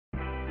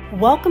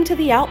Welcome to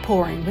the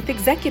Outpouring with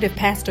Executive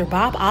Pastor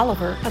Bob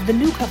Oliver of the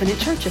New Covenant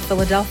Church of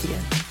Philadelphia.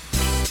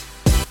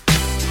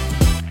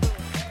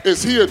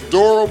 Is he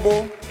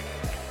adorable?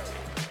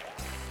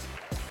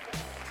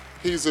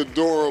 He's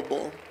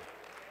adorable.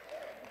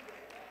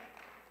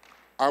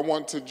 I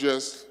want to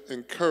just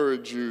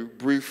encourage you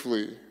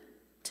briefly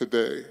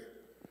today.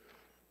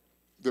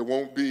 There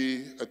won't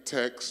be a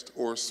text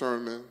or a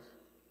sermon.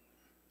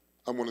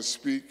 I'm going to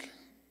speak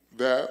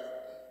that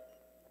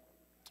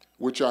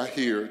which I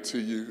hear to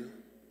you,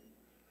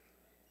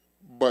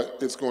 but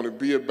it's going to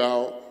be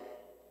about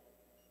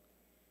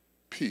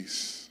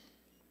peace.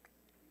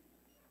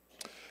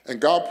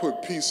 And God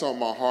put peace on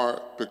my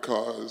heart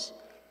because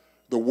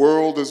the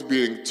world is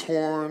being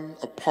torn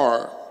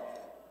apart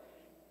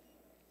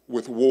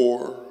with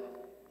war.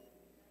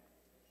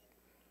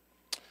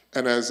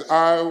 And as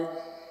I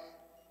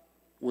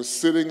was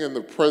sitting in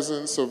the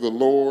presence of the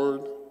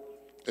Lord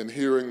and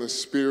hearing the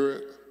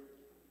Spirit,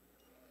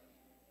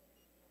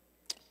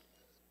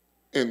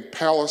 in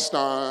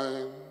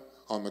Palestine,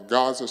 on the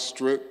Gaza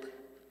Strip,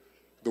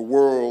 the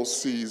world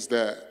sees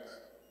that.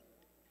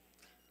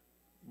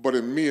 But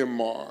in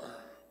Myanmar,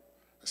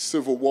 a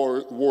civil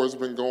war has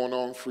been going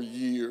on for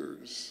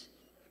years,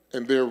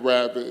 and they're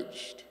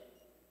ravaged.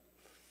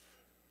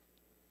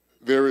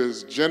 There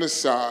is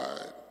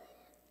genocide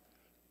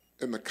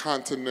in the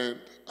continent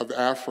of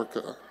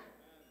Africa.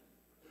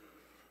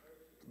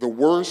 The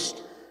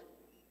worst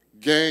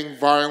gang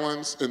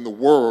violence in the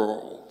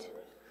world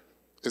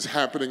is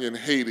happening in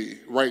Haiti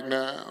right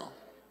now.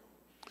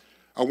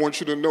 I want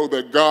you to know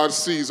that God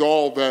sees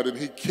all that and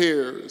he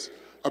cares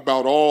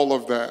about all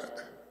of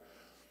that.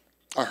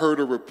 I heard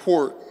a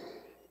report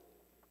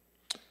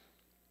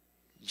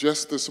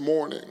just this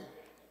morning.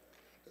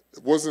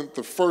 It wasn't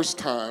the first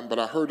time, but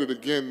I heard it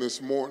again this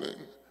morning,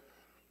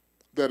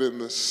 that in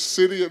the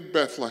city of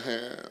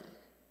Bethlehem,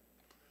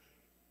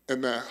 in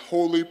that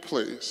holy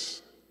place,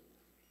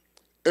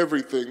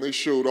 everything, they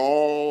showed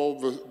all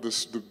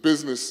the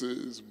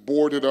businesses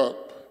boarded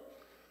up.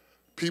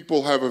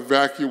 People have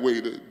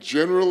evacuated.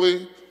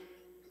 Generally,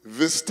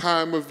 this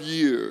time of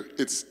year,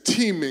 it's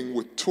teeming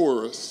with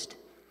tourists,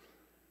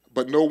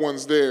 but no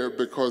one's there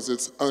because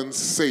it's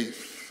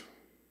unsafe.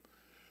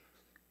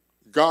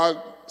 God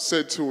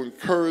said to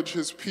encourage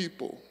his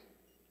people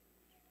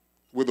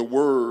with a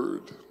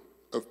word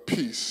of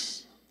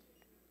peace.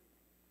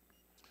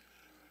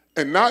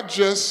 And not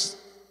just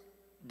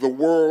the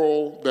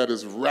world that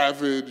is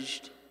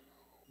ravaged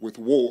with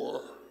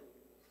war.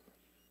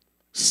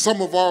 Some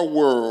of our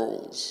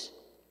worlds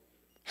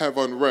have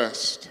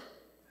unrest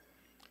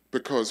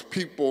because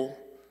people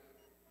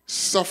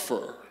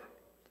suffer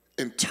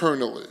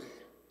internally,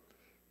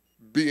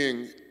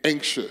 being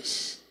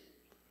anxious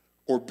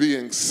or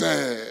being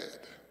sad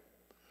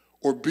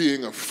or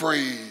being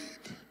afraid.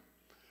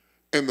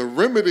 And the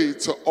remedy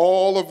to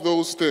all of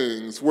those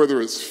things,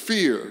 whether it's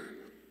fear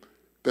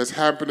that's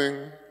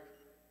happening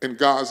in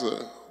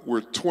Gaza,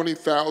 where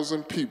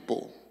 20,000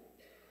 people,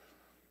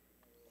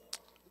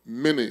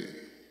 the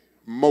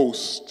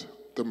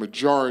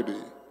majority,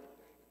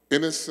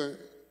 innocent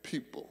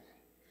people,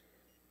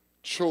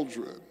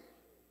 children.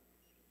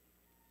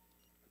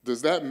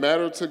 Does that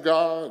matter to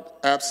God?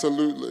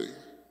 Absolutely.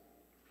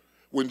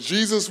 When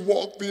Jesus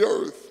walked the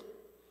earth,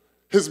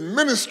 his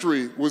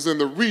ministry was in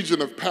the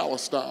region of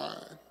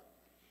Palestine.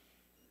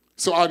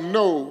 So I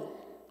know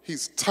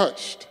he's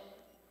touched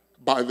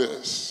by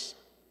this.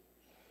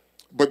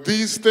 But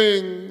these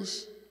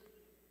things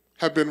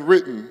have been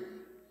written.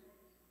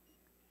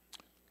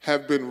 I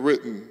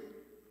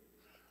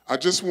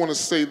just want to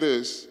say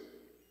this,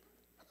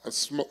 a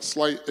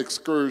slight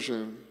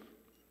excursion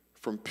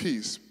from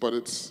peace, but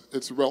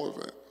it's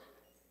relevant.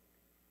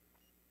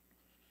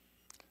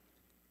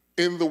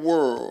 In the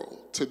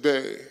world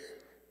today,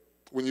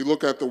 when you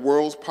look at the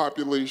world's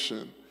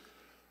population,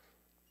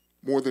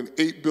 more than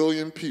 8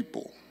 billion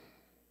people,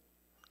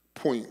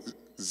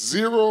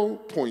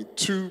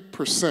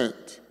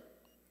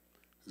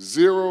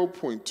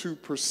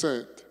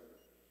 0.2%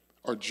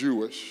 are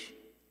Jewish.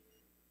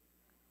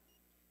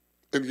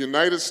 In the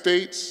United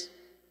States,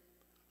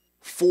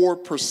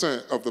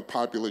 4% of the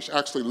population,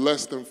 actually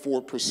less than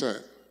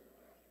 4%.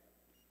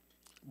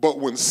 But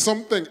when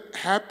something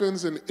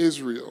happens in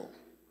Israel,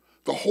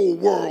 the whole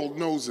world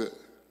knows it.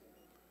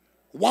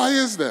 Why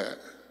is that?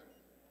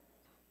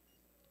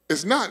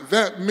 It's not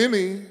that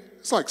many.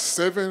 It's like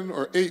 7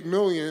 or 8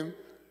 million.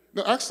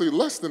 No, actually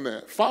less than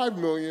that, 5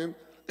 million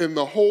in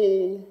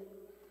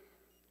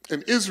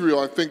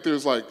Israel, I think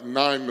there's like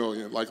 9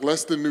 million, like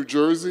less than New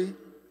Jersey.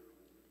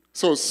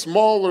 So it's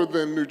smaller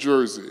than New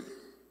Jersey.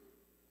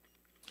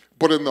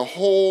 But in the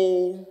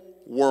whole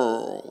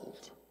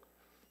world,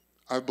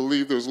 I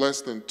believe there's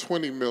less than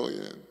 20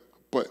 million.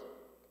 But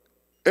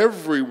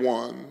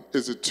everyone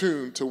is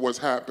attuned to what's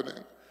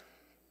happening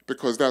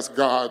because that's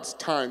God's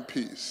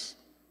timepiece.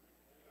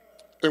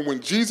 And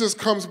when Jesus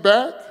comes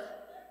back,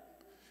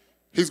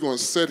 he's going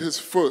to set his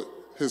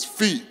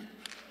feet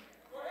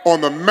on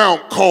the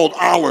mount called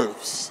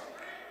Olives.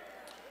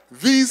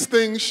 These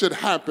things should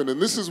happen,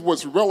 and this is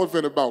what's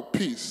relevant about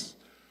peace.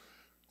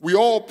 We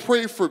all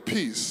pray for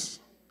peace.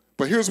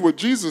 But here's what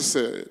Jesus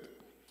said.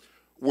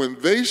 When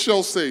they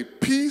shall say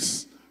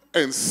peace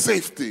and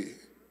safety,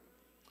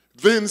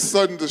 then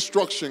sudden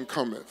destruction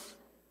cometh.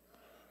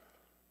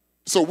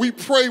 So we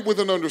pray with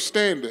an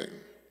understanding,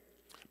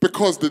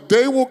 because the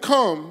day will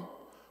come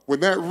when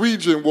that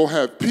region will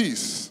have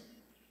peace,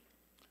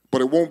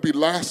 but it won't be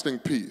lasting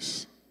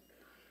peace.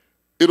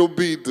 It'll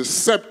be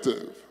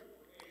deceptive,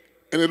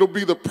 and it'll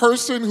be the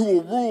person who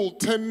will rule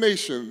 10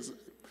 nations.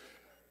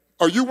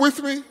 Are you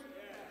with me?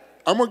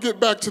 I'm going to get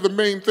back to the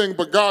main thing,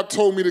 but God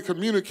told me to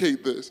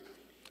communicate this.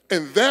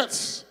 And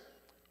that's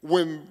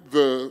when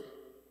the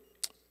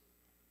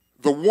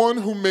one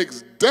who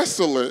makes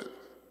desolate,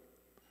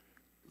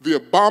 the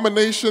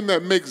abomination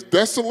that makes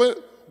desolate,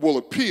 will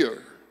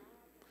appear.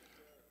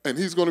 And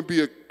he's going to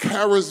be a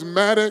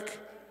charismatic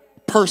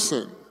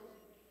person.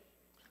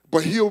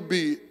 But he'll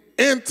be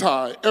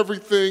anti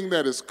everything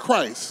that is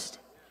Christ.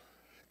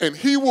 And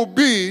he will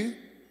be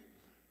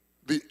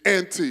the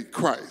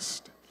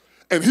Antichrist.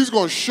 And he's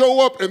going to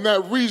show up in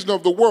that region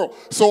of the world.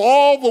 So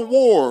all the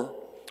war,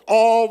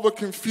 all the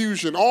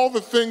confusion, all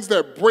the things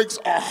that breaks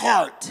our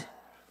heart,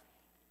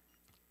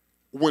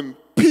 when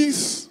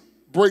peace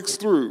breaks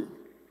through,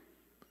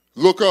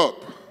 look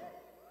up,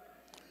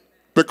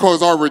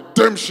 because our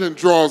redemption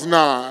draws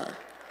nigh.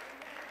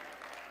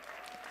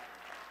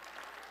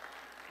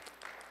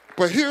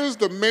 But here's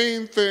the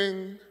main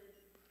thing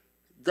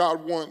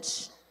God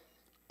wants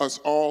us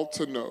all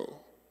to know,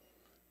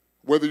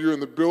 whether you're in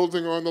the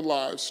building or on the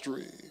live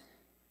stream,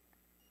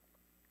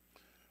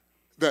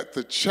 that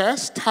the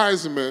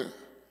chastisement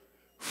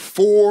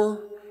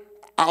for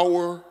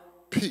our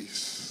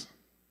peace,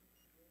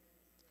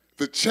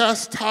 the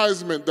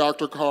chastisement,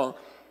 Dr. Carr,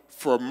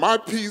 for my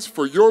peace,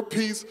 for your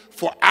peace,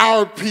 for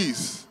our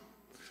peace,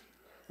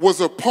 was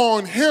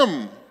upon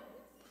him.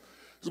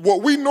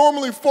 What we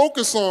normally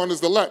focus on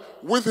is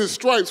with his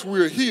stripes we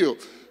are healed.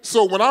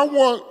 So when I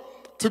want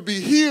to be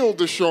healed,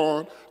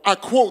 Deshaun, I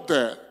quote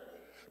that.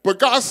 But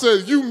God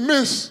says, you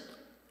miss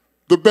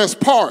the best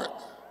part.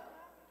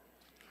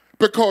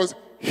 Because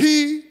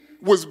he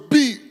was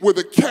beat with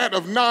a cat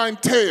of 9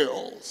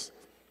 tails.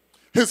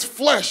 His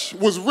flesh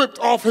was ripped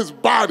off his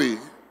body.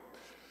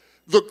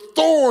 The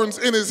thorns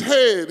in his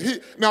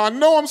head. Now, I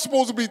know I'm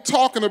supposed to be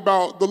talking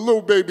about the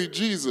little baby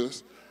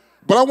Jesus,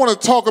 but I want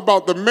to talk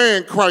about the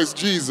man Christ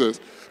Jesus,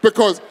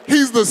 because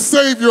he's the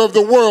Savior of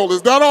the world.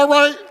 Is that all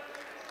right?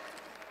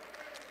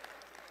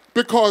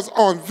 Because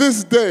on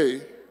this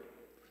day,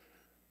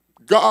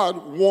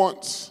 God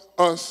wants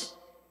us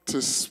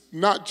to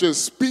not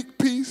just speak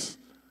peace,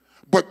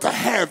 but to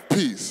have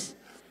peace.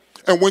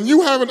 And when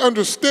you have an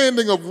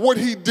understanding of what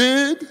he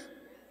did,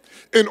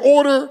 in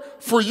order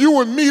for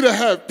you and me to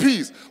have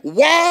peace,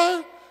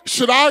 why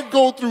should I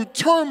go through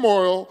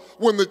turmoil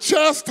when the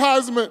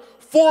chastisement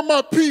for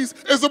my peace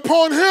is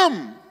upon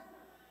him?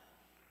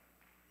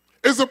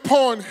 Is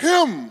upon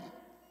him.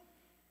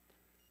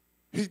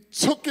 He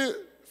took it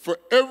for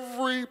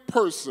every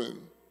person,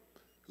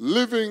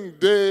 living,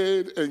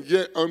 dead, and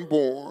yet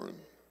unborn.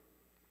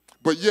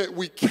 But yet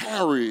we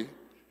carry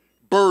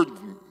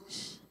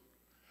burdens.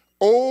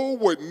 Oh,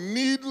 what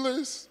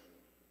needless.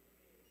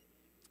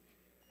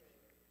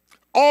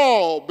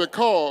 All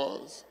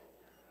because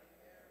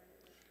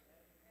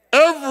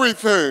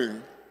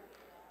everything.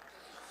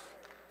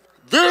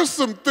 There's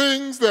some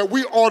things that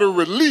we ought to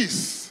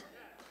release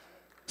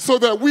so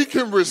that we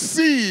can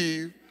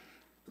receive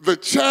the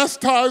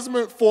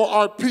chastisement for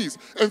our peace.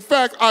 In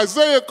fact,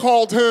 Isaiah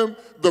called him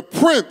the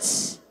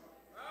Prince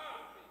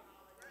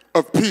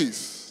of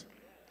Peace.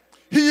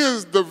 He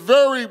is the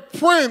very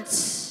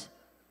Prince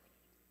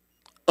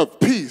of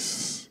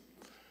Peace.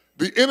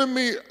 The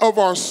enemy of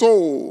our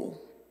soul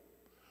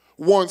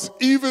wants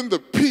even the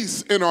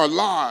peace in our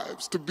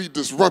lives to be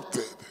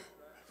disrupted.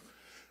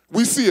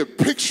 We see a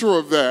picture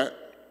of that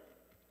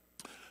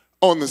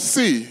on the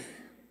sea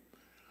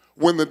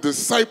when the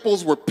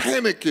disciples were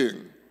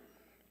panicking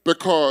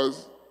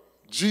because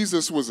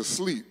Jesus was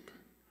asleep.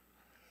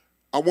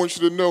 I want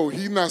you to know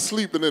he's not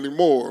sleeping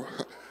anymore.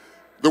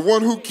 The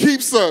one who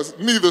keeps us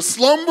neither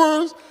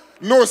slumbers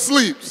nor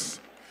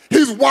sleeps.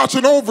 He's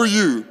watching over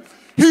you.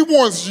 He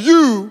wants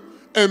you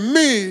and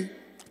me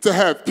to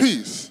have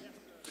peace.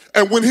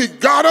 And when he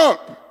got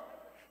up,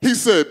 he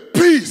said,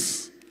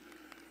 peace,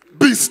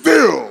 be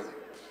still.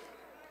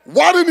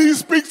 Why didn't he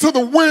speak to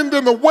the wind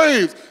and the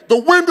waves? The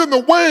wind and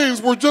the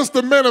waves were just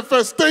a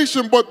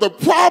manifestation, but the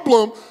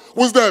problem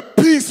was that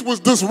peace was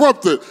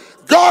disrupted.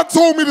 God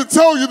told me to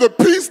tell you the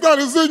peace that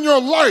is in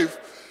your life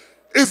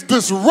is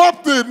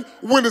disrupted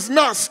when it's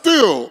not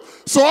still.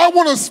 So I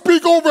want to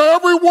speak over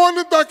everyone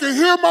that can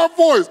hear my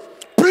voice.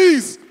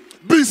 Peace,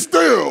 be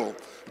still.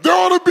 There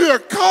ought to be a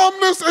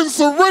calmness and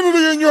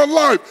serenity in your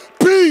life.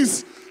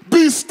 Peace,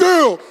 be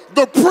still.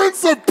 The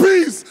Prince of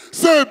Peace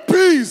said,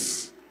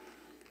 peace,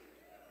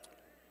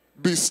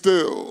 be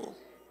still.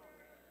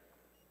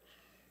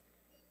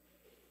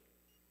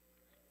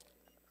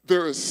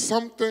 There is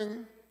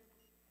something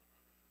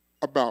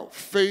about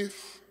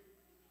faith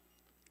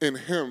in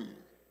him,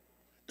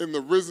 in the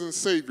risen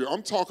Savior.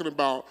 I'm talking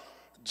about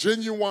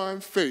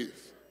genuine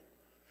faith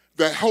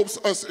that helps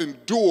us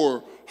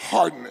endure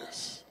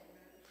hardness.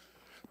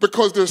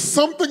 Because there's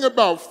something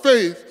about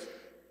faith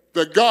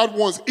that God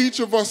wants each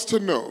of us to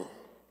know.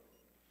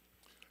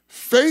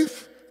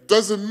 Faith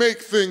doesn't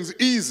make things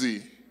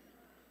easy,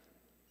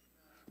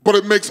 but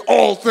it makes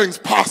all things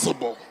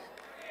possible.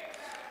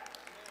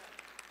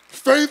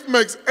 Faith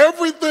makes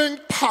everything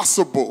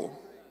possible.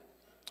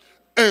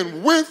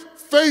 And with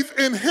faith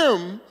in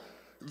him,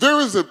 there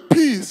is a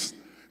peace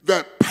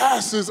that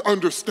passes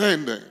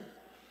understanding.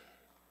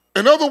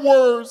 In other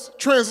words,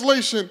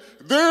 translation,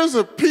 there is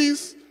a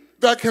peace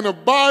that can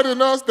abide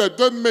in us that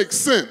doesn't make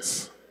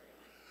sense.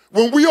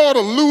 When we ought to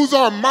lose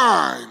our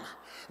mind,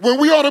 when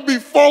we ought to be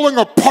falling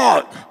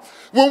apart,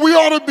 when we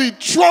ought to be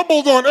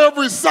troubled on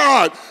every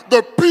side,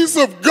 the peace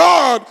of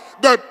God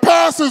that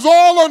passes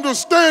all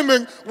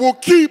understanding will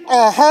keep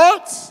our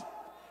hearts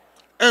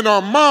and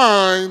our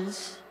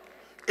minds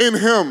in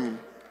him.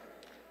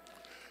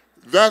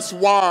 That's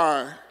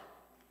why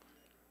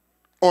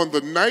on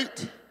the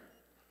night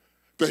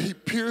that he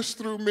pierced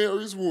through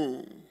Mary's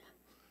womb,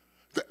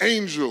 the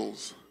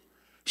angels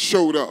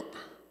showed up.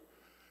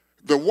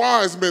 The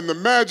wise men, the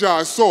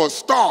magi, saw a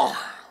star.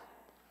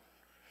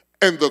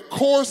 And the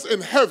course in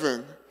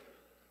heaven,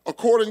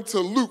 according to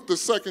Luke, the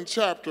 2nd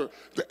chapter,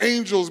 the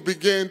angels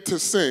began to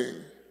sing.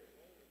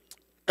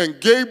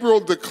 And Gabriel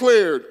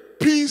declared,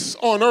 peace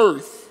on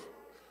earth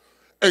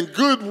and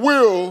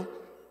goodwill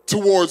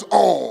towards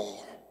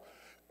all.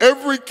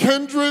 Every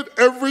kindred,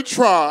 every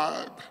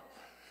tribe.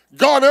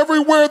 God,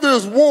 everywhere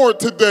there's war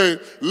today,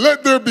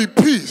 let there be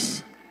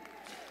peace.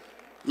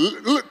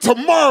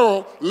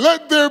 Tomorrow,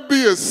 let there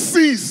be a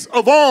cease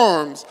of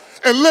arms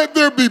and let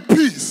there be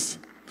peace.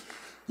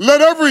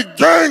 Let every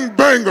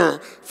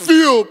gangbanger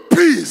feel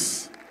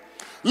peace.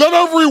 Let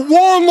every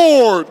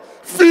warlord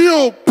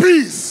feel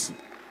peace.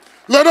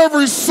 Let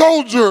every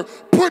soldier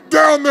put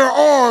down their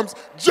arms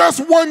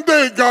just one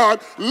day,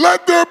 God.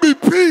 Let there be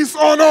peace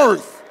on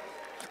earth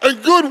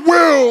and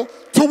goodwill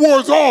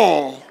towards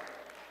all.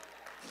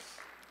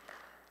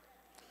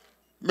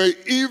 May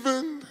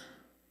even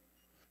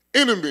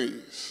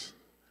enemies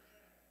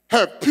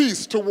have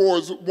peace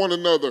towards one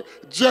another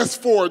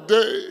just for a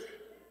day.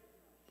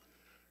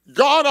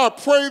 God, I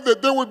pray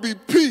that there would be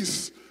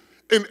peace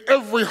in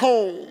every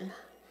home.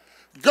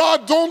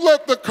 God, don't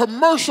let the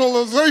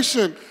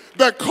commercialization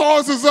that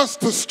causes us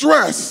to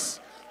stress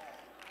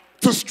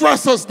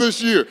us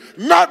this year.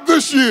 Not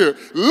this year.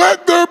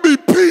 Let there be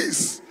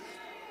peace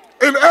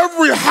in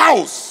every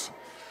house.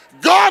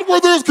 God, where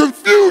there's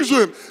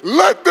confusion,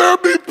 let there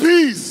be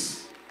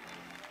peace.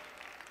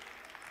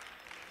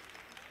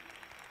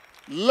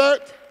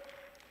 Let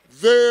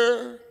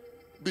there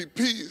be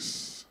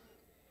peace.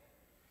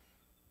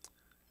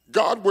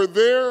 God, where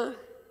there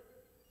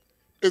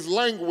is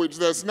language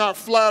that's not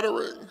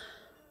flattering,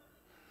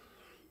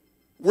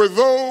 where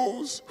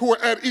those who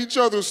are at each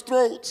other's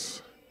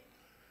throats,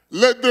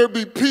 let there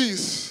be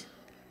peace.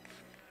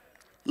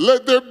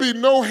 Let there be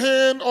no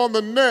hand on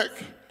the neck,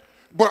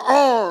 but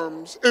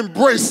arms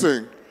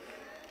embracing.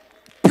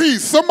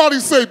 Peace. Somebody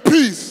say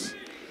peace.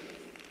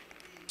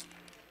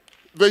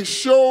 They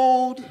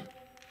showed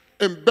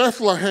in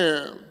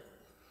Bethlehem,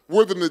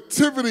 where the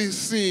nativity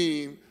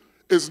scene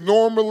is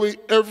normally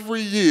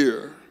every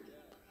year,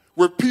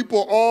 where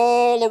people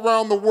all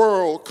around the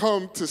world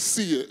come to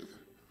see it.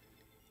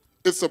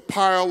 It's a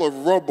pile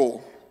of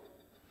rubble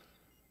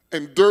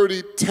and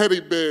dirty teddy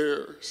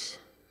bears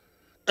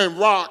and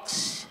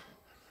rocks.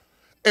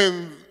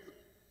 And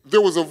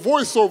there was a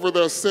voiceover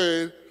that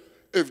said,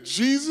 if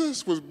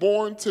Jesus was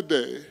born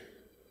today,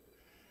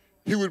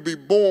 he would be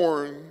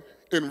born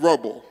in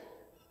rubble.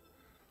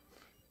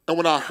 And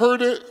when I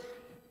heard it,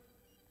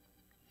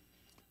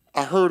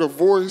 I heard a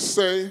voice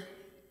say,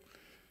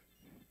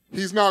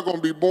 he's not going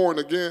to be born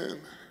again.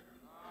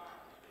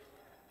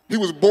 He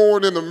was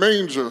born in the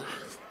manger.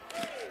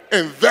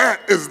 And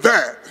that is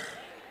that.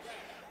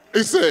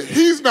 It said,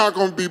 he's not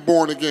going to be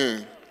born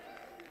again.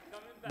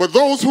 But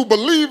those who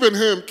believe in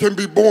him can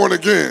be born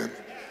again.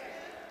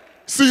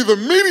 See, the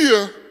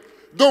media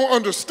don't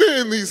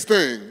understand these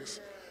things.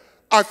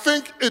 I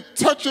think it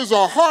touches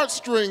our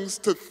heartstrings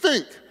to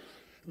think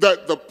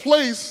that the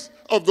place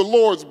of the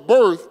Lord's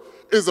birth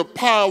is a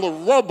pile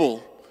of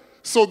rubble.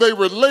 So they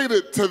relate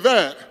it to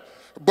that.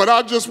 But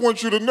I just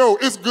want you to know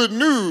it's good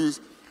news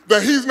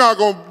that he's not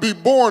going to be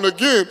born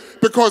again,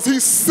 because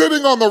he's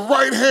sitting on the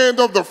right hand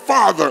of the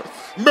Father,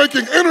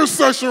 making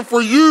intercession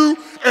for you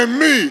and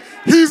me.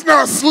 He's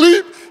not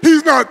asleep.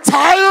 He's not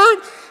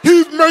tired.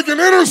 He's making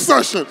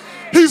intercession.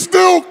 He's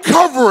still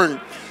covering.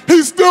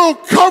 He's still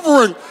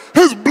covering.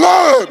 His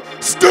blood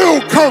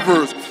still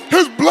covers.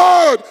 His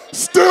blood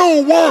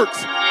still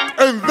works.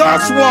 And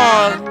that's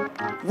why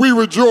we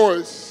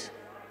rejoice.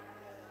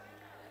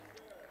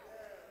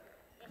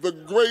 The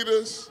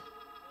greatest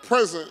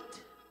present,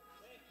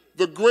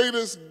 the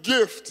greatest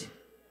gift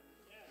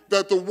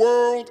that the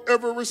world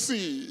ever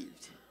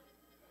received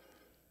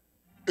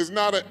is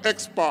not an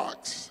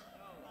Xbox.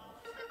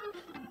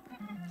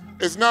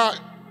 It's not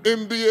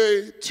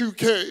NBA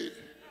 2K.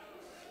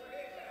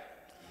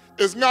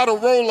 It's not a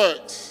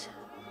Rolex.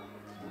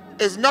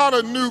 It's not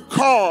a new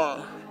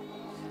car.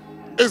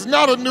 It's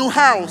not a new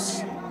house.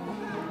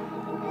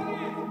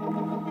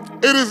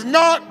 It is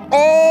not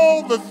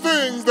all the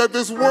things that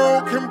this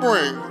world can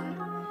bring.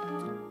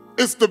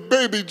 It's the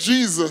baby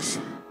Jesus,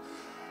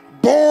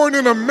 born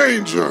in a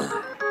manger,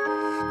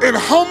 in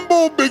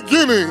humble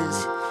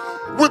beginnings,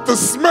 with the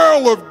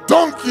smell of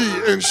donkey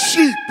and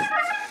sheep.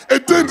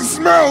 It didn't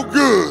smell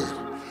good,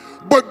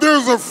 but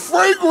there's a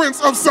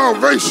fragrance of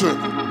salvation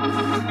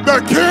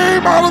that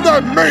came out of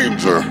that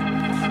manger.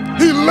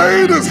 He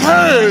laid his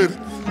head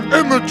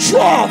in the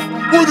trough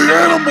where the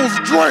animals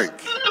drank,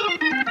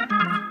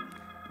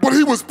 but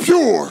he was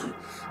pure.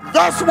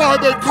 That's why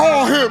they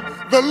call him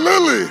the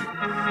lily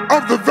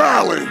of the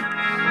valley.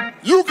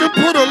 You can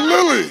put a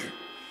lily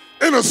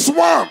in a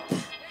swamp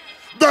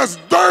that's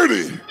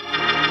dirty,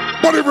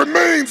 but it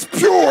remains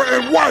pure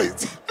and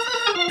white.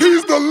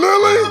 He's the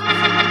lily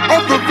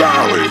of the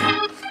valley.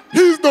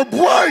 He's the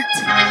bright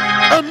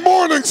and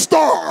morning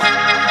star.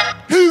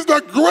 He's the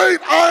great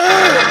I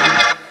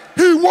am.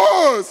 He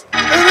was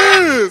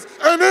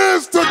and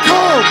is to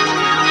come.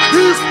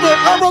 He's the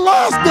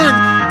everlasting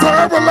to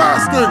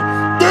everlasting.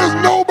 There's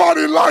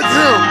nobody like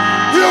him.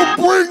 He'll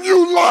bring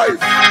you life,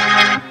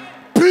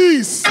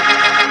 peace,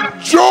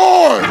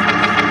 joy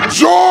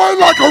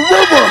like a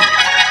river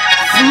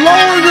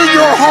flowing in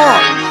your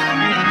heart.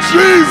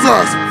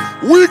 Jesus,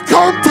 we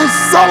come to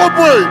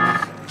celebrate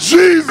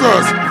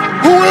Jesus,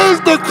 who is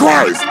the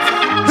Christ.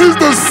 He's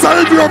the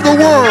Savior of the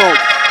world.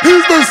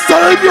 He's the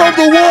Savior of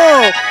the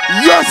world.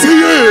 Yes,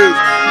 he is.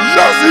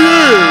 Yes, he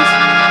is.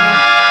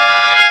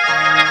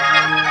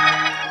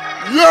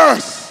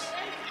 Yes.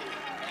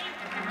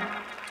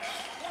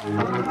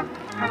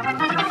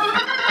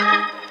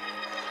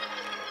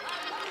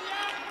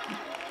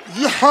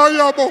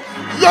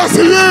 Yes,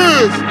 he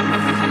is.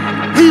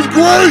 He's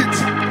great,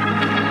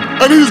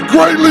 and he's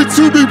greatly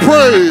to be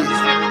praised.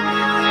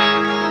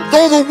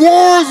 Though the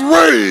wars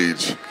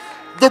rage,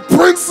 the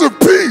Prince of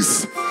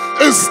Peace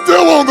is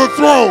still on the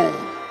throne.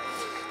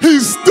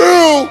 He's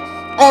still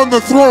on the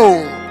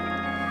throne.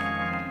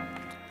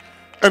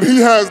 And he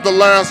has the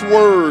last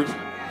word.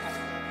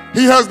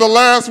 He has the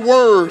last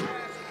word,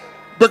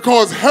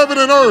 because heaven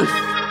and earth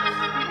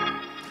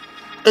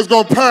is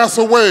going to pass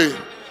away,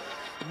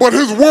 but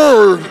his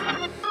word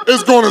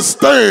is going to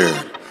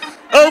stand.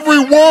 Every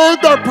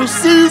word that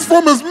proceeds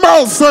from his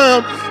mouth,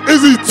 Sam,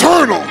 is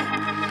eternal.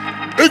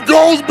 It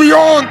goes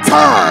beyond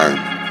time.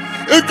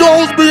 It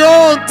goes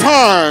beyond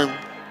time.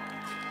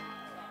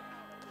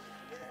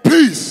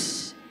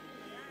 Peace.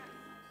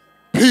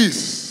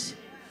 Peace.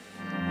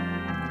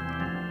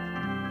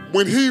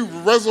 When he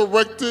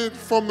resurrected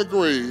from the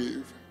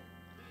grave,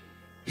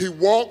 he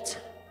walked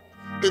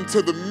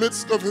into the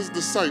midst of his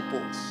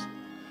disciples.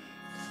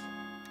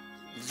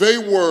 They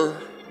were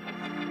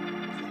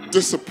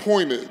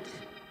disappointed.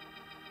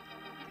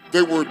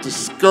 They were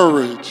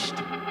discouraged.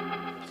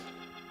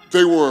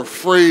 They were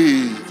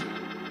afraid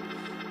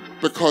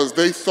because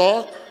they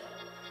thought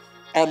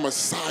our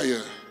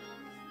Messiah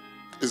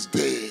is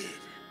dead.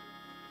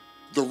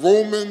 The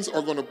Romans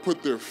are going to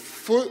put their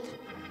foot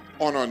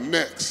on our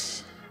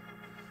necks.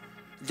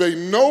 They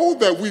know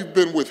that we've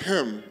been with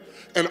him,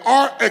 and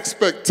our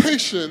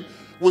expectation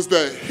was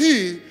that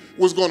he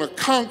was going to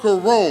conquer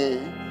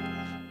Rome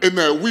and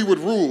that we would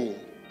rule.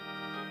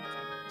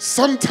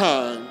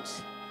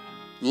 Sometimes,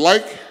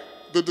 like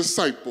the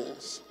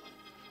disciples,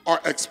 our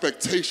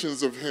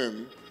expectations of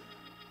him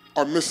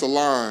are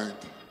misaligned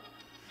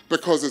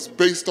because it's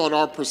based on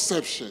our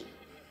perception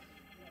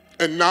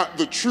and not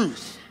the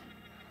truth.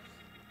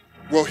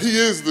 Well, he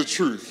is the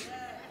truth.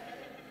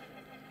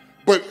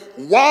 But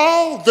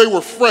while they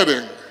were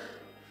fretting,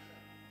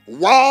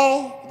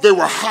 while they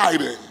were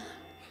hiding,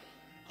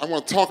 I'm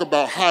going to talk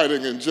about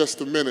hiding in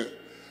just a minute.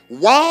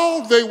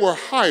 While they were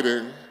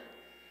hiding,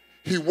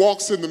 he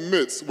walks in the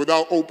midst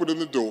without opening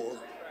the door.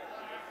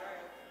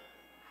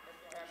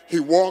 He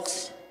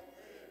walks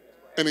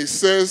and he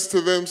says to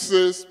them,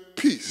 says,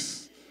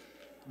 peace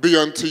be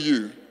unto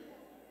you.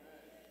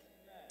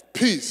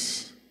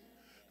 Peace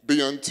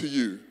be unto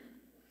you.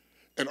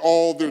 And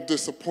all their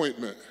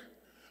disappointment,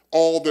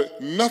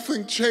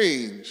 nothing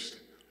changed.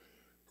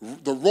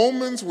 The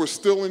Romans were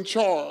still in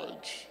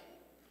charge.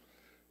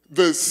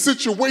 The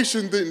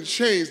situation didn't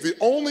change. The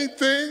only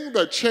thing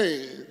that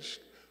changed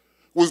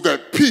was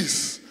that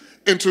peace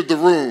entered the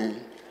room.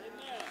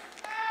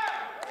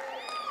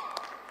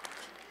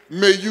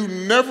 May you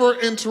never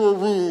enter a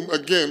room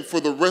again for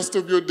the rest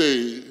of your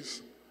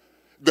days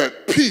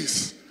that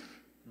peace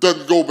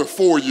doesn't go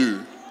before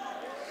you,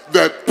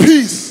 that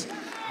peace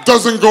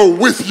doesn't go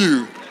with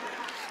you,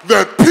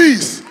 that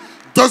peace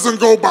doesn't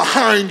go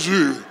behind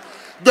you,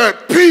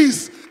 that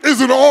peace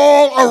isn't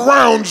all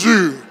around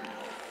you.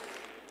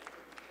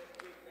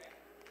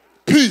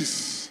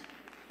 Peace,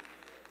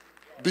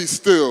 be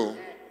still.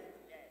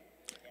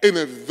 And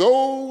if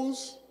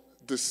those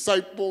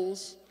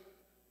disciples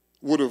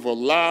would have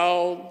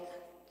allowed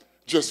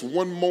just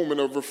one moment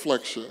of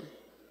reflection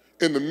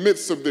in the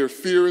midst of their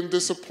fear and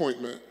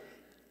disappointment,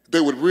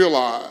 they would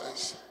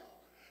realize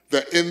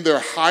that in their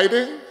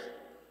hiding,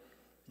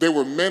 they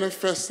were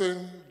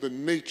manifesting the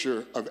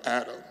nature of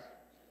Adam.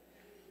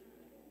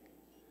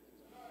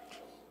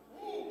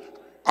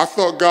 I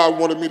thought God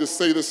wanted me to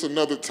say this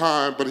another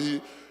time, but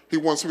he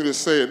wants me to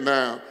say it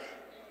now.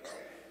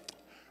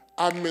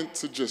 I meant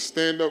to just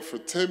stand up for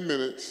 10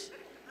 minutes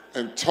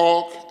and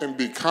talk and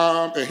be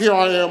calm, and here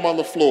I am on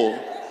the floor.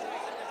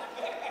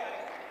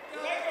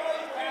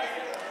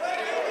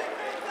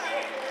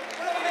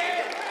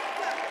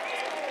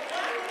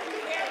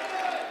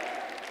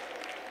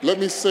 Let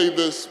me say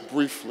this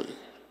briefly.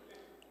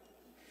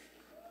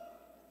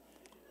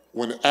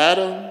 When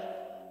Adam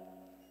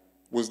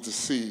was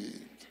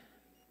deceived,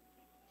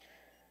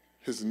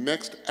 his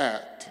next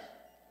act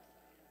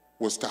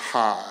was to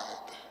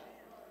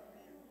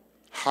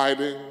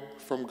hiding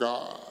from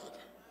God.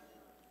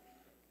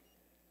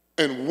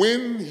 And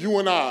when you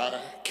and I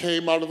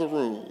came out of the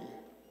room,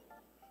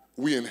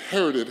 we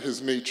inherited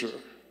his nature.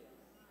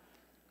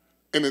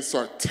 And it's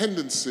our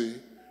tendency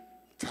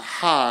to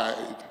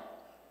hide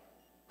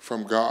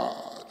from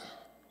God.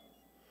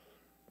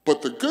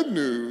 But the good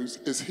news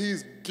is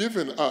he's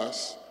given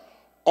us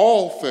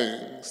all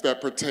things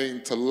that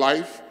pertain to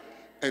life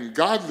and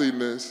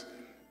godliness,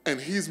 and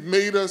he's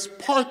made us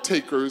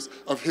partakers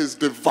of his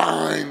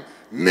divine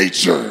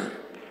nature.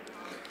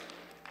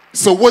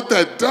 So what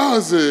that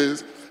does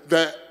is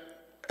that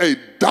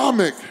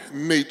Adamic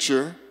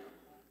nature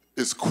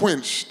is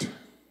quenched,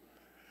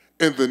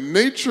 and the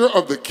nature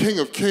of the King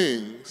of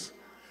Kings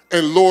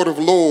and Lord of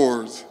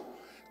Lords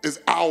is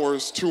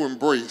ours to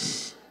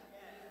embrace.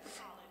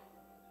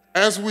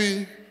 As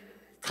we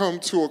come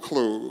to a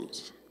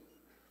close,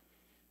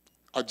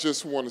 I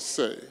just want to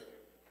say,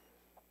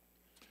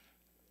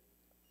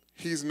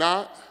 he's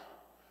not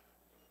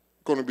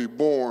going to be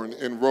born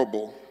in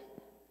rubble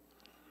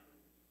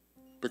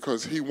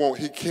because he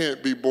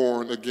can't be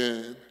born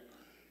again.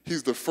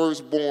 He's the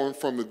firstborn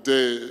from the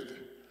dead,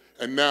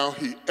 and now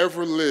he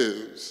ever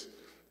lives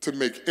to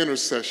make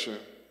intercession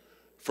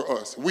for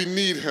us. We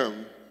need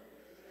him.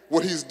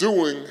 What he's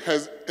doing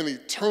has an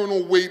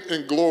eternal weight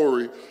and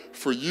glory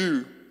for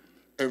you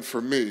and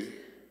for me.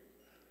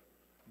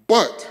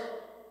 But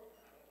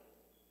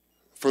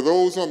for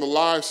those on the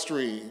live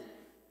stream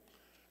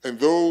and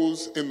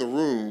those in the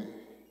room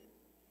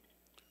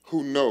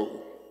who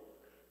know,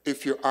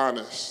 if you're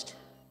honest,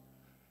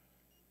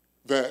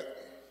 that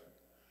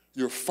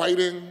you're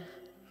fighting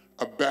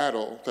a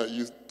battle that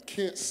you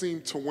can't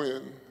seem to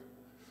win,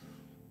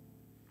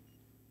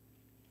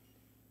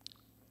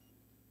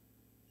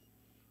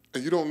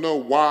 and you don't know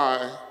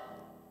why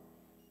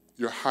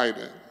you're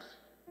hiding.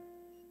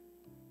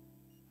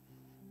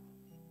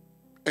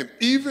 And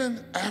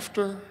even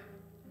after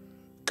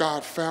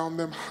God found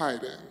them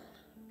hiding,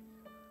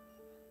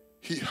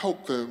 he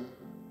helped them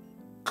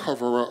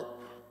cover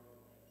up.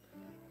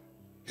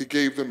 He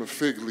gave them a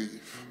fig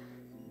leaf.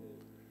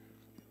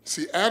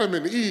 See, Adam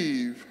and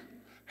Eve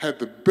had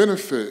the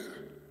benefit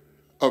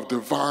of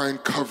divine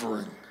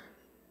covering.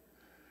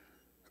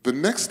 The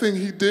next thing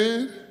he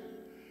did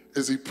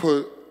is he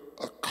put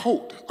a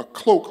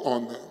cloak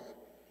on them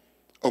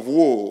of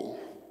wool.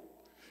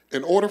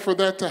 In order for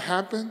that to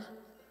happen,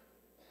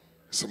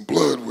 some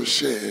blood was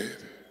shed,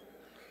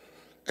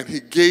 and he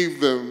gave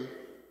them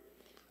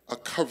a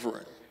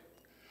covering.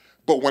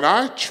 But when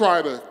I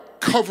try to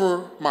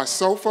cover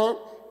myself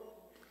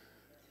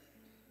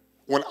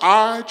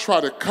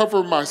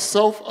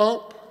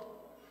up,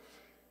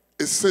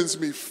 it sends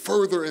me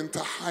further into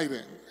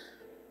hiding.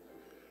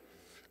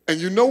 And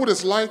you know what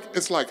it's like?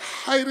 It's like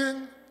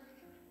hiding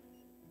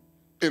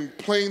in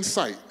plain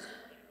sight.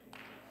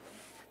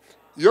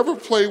 You ever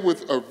play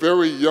with a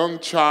very young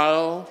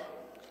child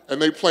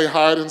and they play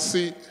hide and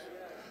seek?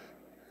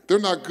 They're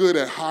not good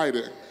at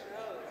hiding.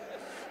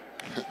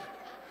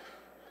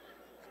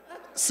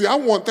 See, I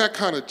want that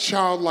kind of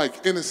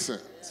childlike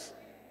innocence,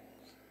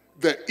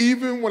 that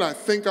even when I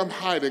think I'm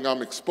hiding,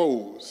 I'm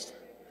exposed.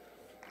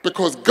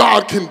 Because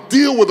God can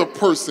deal with a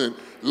person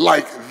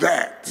like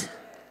that.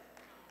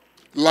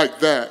 Like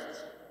that.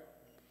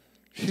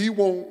 He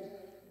won't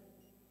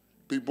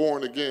be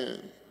born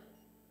again,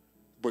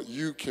 but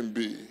you can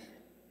be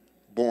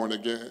born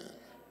again.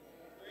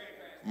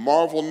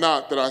 Marvel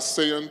not that I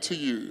say unto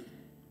you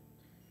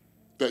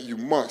that you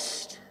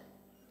must.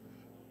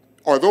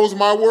 Are those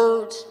my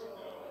words?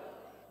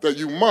 That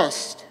you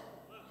must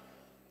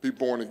be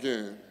born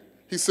again.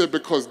 He said,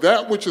 because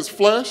that which is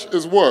flesh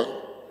is what?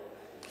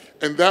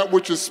 And that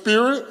which is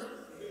spirit?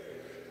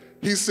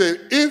 He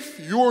said, if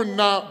you're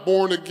not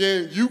born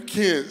again, you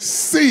can't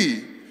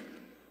see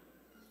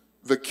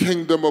the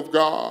kingdom of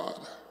God.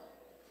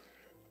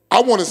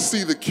 I want to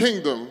see the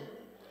kingdom.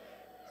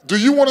 Do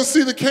you want to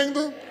see the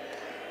kingdom?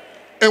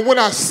 And when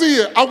I see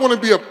it, I want to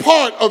be a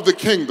part of the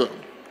kingdom.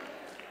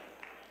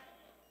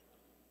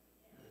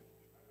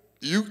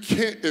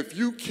 If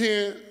you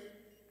can't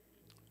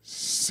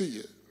see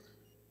it,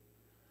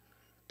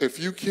 if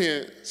you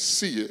can't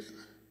see it,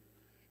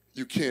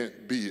 you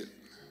can't be it.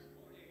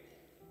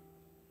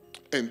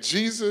 And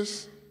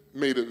Jesus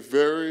made it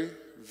very,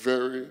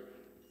 very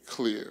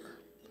clear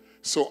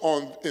So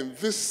in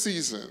this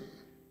season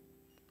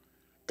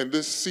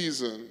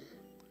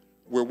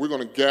where we're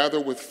going to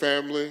gather with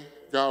family,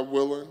 God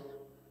willing,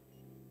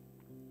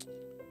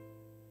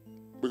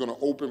 we're going to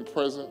open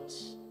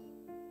presents.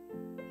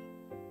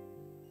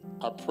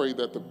 I pray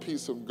that the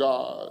peace of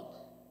God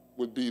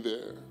would be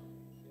there.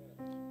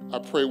 I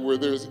pray where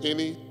there's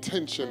any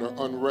tension or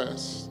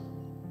unrest,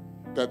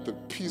 that the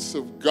peace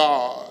of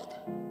God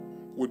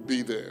would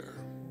be there.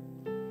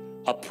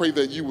 I pray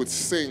that you would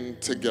sing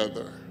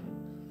together,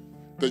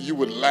 that you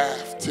would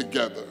laugh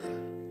together,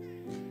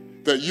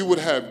 that you would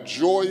have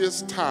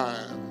joyous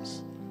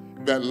times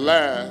that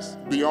last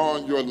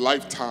beyond your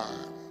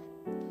lifetime.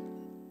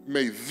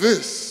 May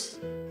this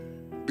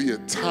be a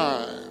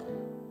time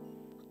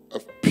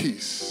of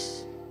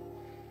peace.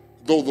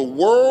 Though the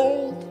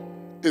world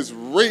is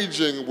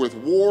raging with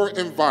war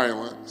and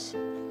violence,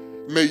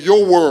 may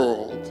your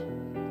world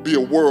be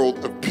a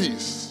world of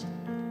peace.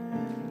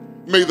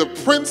 May the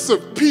Prince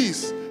of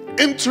Peace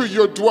enter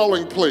your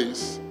dwelling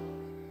place.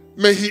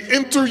 May he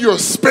enter your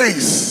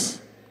space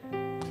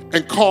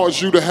and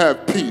cause you to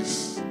have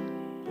peace.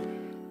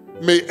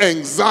 May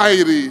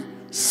anxiety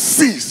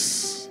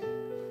cease.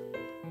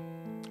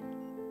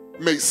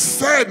 May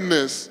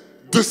sadness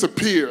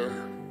disappear.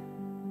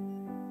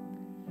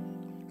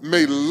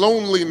 May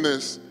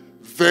loneliness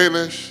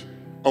vanish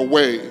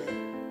away.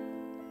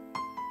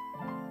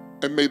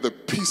 And may the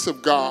peace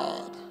of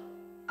God,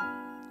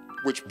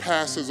 which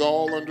passes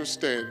all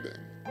understanding,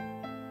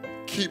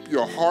 keep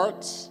your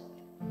hearts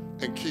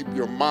and keep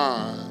your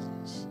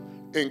minds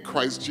in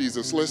Christ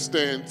Jesus. Let's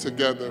stand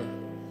together.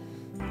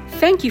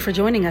 Thank you for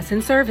joining us in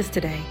service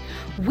today.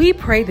 We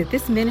pray that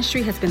this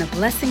ministry has been a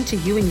blessing to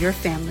you and your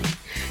family.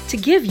 To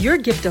give your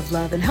gift of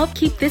love and help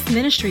keep this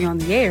ministry on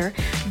the air,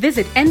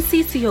 visit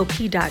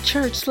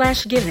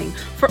nccop.church/giving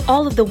for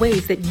all of the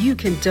ways that you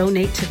can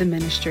donate to the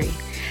ministry.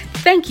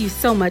 Thank you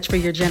so much for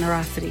your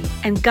generosity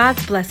and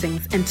God's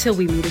blessings until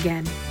we meet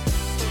again.